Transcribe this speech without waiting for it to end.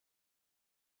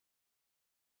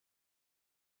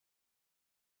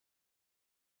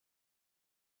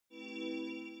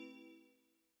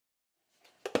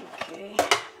Okay,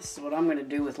 this is what I'm going to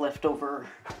do with leftover.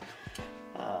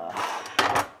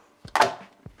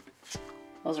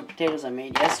 Those are potatoes I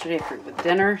made yesterday with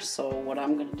dinner. So what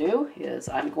I'm going to do is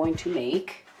I'm going to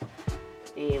make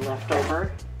a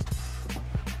leftover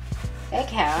egg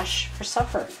hash for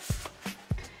supper.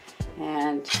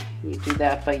 And you do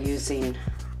that by using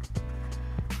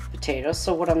potatoes.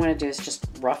 So what I'm going to do is just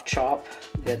rough chop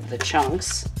the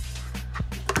chunks.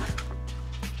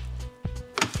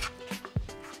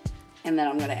 And then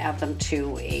I'm going to add them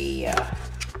to a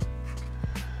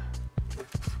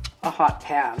hot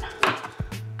pan.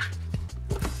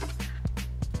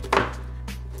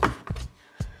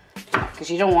 Because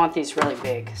you don't want these really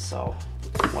big, so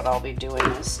what I'll be doing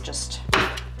is just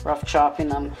rough chopping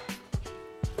them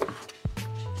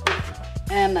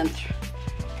and then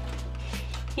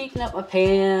heating up a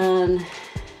pan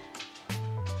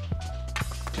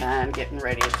and getting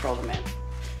ready to throw them in.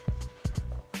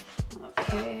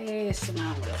 Okay, so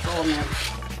now I'm going to throw them in.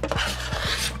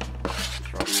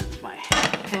 Throw them into my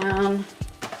pan.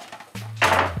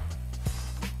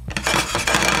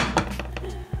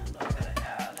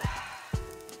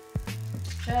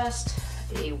 Just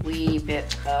a wee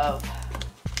bit of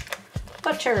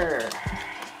butter.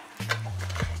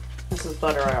 This is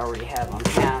butter I already have on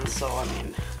hand, so I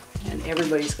mean, and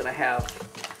everybody's gonna have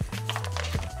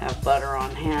butter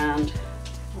on hand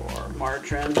or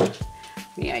margarine.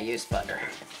 Me, I use butter.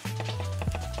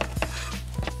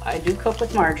 I do cook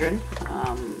with margarine.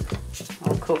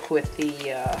 I'll cook with the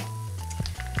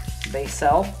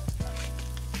Vixia,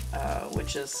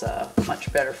 which is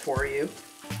much better for you.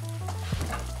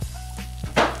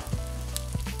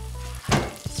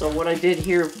 So what I did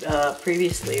here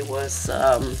previously was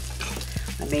I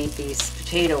made these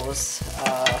potatoes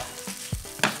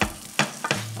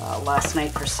last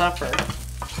night for supper,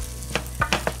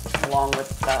 along with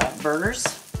burgers,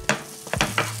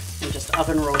 and just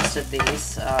oven roasted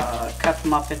these, cut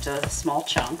them up into small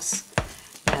chunks,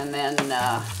 and then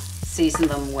seasoned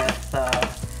them with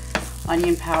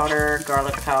onion powder,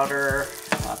 garlic powder,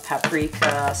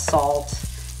 paprika, salt,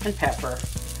 and pepper.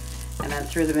 And then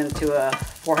threw them into a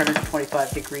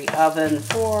 425-degree oven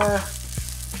for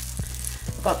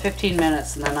about 15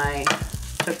 minutes, and then I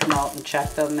took them out and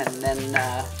checked them, and then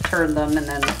turned them, and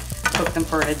then cooked them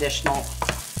for an additional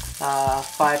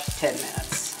 5 to 10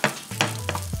 minutes.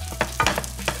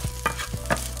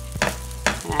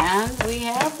 And we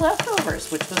have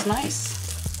leftovers, which was nice.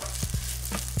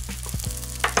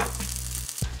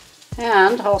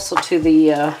 And also to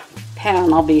the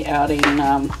pan, I'll be adding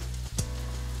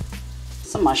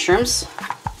some mushrooms.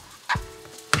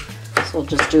 So we'll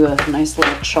just do a nice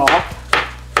little chop.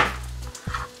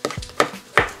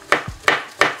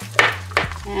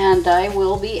 And I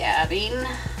will be adding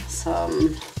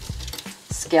some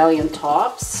scallion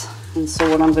tops. And so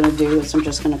what I'm going to do is I'm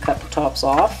just going to cut the tops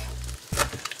off.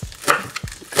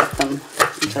 Cut them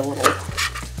into little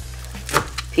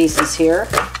pieces here.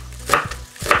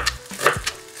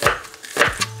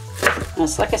 And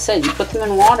it's like I said, you put them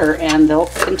in water and they'll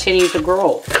continue to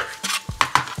grow.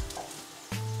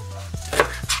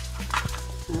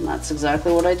 And that's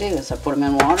exactly what I do, is I put them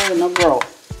in water and they'll grow.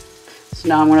 So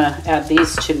now I'm going to add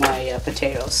these to my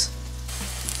potatoes.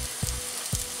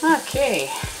 Okay,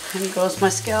 and goes my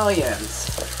scallions.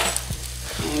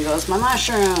 And goes my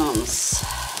mushrooms.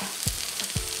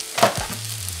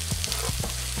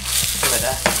 Give it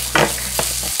a quick,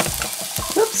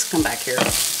 oops, come back here.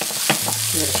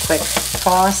 Give it a quick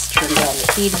toss, turn down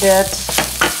the heat a bit.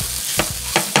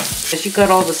 Because you've got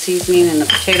all the seasoning in the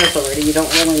potatoes already, you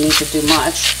don't really need to do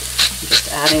much. I'm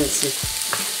just adding some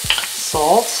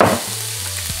salt,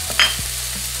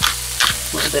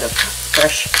 a little bit of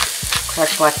fresh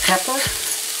crushed black pepper,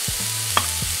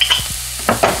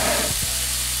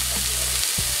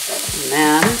 and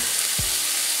then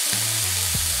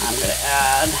I'm going to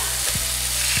add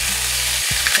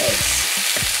eggs.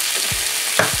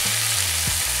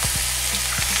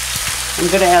 I'm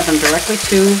going to add them directly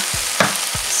to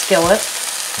skillet.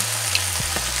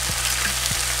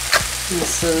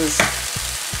 This is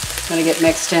going to get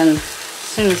mixed in as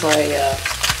soon as I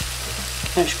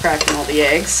finish cracking all the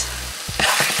eggs.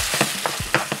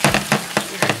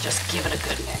 Just give it a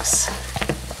good mix.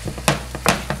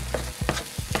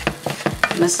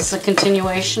 And this is a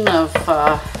continuation of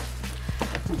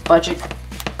budget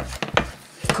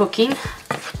cooking.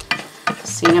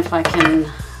 Seeing if I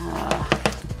can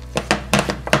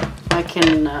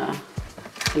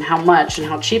and how much and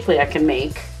how cheaply I can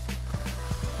make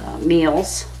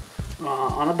meals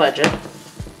on a budget.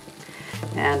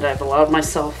 And I've allowed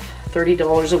myself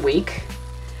 $30 a week.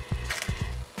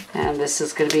 And this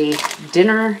is going to be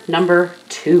dinner number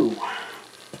 2.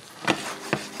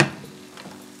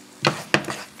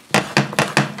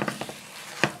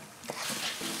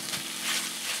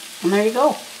 And there you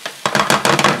go.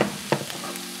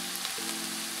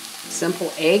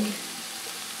 Simple egg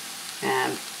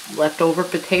and leftover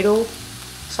potato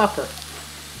supper.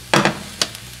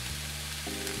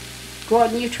 Go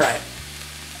out and you try it.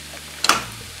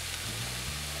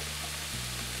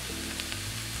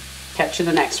 Catch you in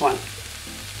the next one.